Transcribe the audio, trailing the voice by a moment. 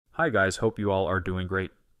Hi guys, hope you all are doing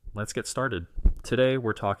great. Let's get started. Today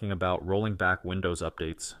we're talking about rolling back Windows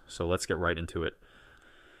updates, so let's get right into it.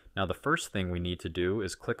 Now the first thing we need to do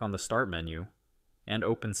is click on the Start menu and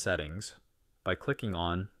open Settings by clicking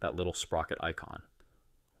on that little sprocket icon.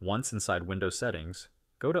 Once inside Windows Settings,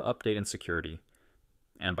 go to Update and Security,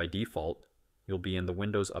 and by default, you'll be in the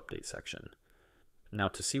Windows Update section. Now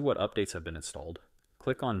to see what updates have been installed,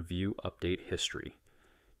 click on View Update History.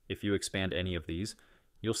 If you expand any of these,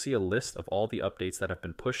 you'll see a list of all the updates that have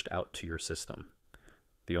been pushed out to your system.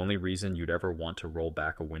 The only reason you'd ever want to roll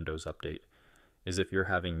back a Windows update is if you're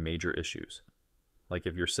having major issues. Like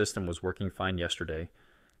if your system was working fine yesterday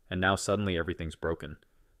and now suddenly everything's broken.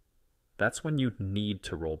 That's when you need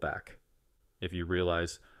to roll back. If you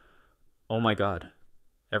realize, oh my god,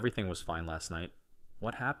 everything was fine last night.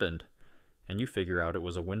 What happened? And you figure out it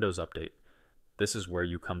was a Windows update. This is where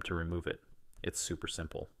you come to remove it. It's super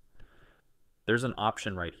simple. There's an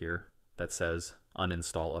option right here that says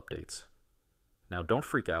uninstall updates. Now don't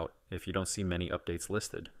freak out if you don't see many updates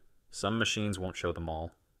listed. Some machines won't show them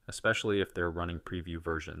all, especially if they're running preview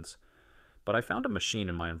versions. But I found a machine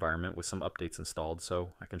in my environment with some updates installed,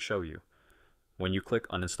 so I can show you. When you click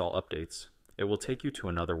uninstall updates, it will take you to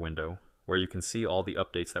another window where you can see all the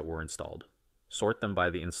updates that were installed. Sort them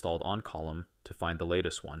by the installed on column to find the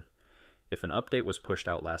latest one. If an update was pushed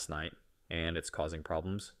out last night and it's causing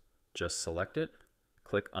problems, just select it,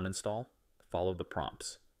 click uninstall, follow the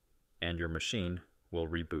prompts, and your machine will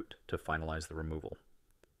reboot to finalize the removal.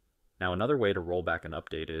 Now another way to roll back an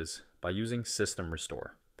update is by using System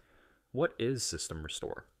Restore. What is System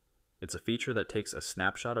Restore? It's a feature that takes a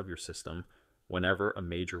snapshot of your system whenever a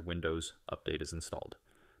major Windows update is installed.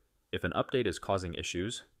 If an update is causing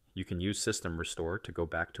issues, you can use System Restore to go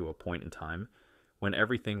back to a point in time when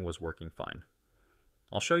everything was working fine.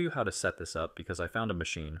 I'll show you how to set this up because I found a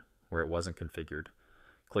machine where it wasn't configured.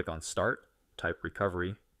 Click on Start, type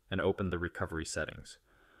Recovery, and open the recovery settings.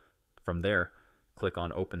 From there, click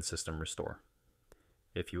on Open System Restore.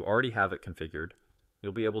 If you already have it configured,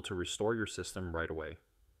 you'll be able to restore your system right away.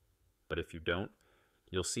 But if you don't,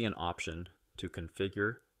 you'll see an option to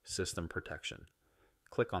configure system protection.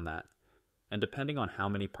 Click on that, and depending on how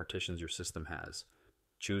many partitions your system has,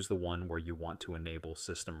 choose the one where you want to enable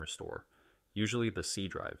System Restore, usually the C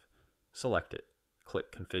drive. Select it,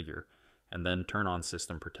 click Configure, and then turn on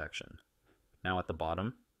System Protection. Now at the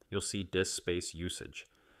bottom, you'll see disk space usage.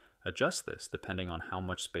 Adjust this depending on how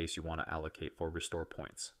much space you want to allocate for restore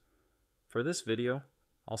points. For this video,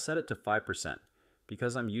 I'll set it to 5%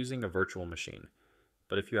 because I'm using a virtual machine,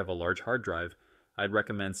 but if you have a large hard drive, I'd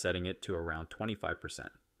recommend setting it to around 25%.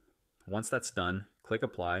 Once that's done, click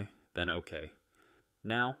Apply, then OK.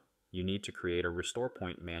 Now, you need to create a restore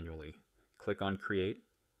point manually. Click on Create,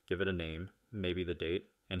 give it a name, maybe the date,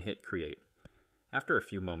 and hit Create. After a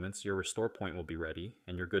few moments, your restore point will be ready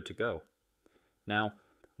and you're good to go. Now,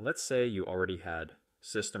 let's say you already had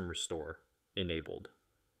System Restore enabled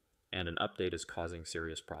and an update is causing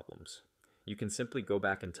serious problems. You can simply go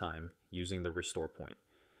back in time using the restore point.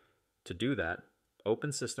 To do that,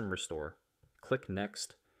 open System Restore, click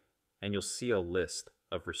Next, and you'll see a list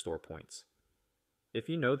of restore points. If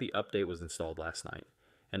you know the update was installed last night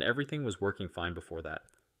and everything was working fine before that,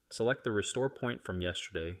 select the restore point from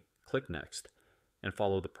yesterday, click Next, and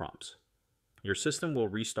follow the prompts. Your system will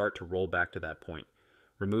restart to roll back to that point,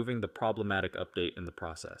 removing the problematic update in the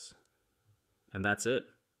process. And that's it.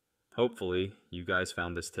 Hopefully, you guys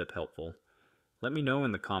found this tip helpful. Let me know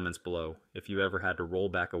in the comments below if you ever had to roll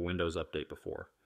back a Windows update before.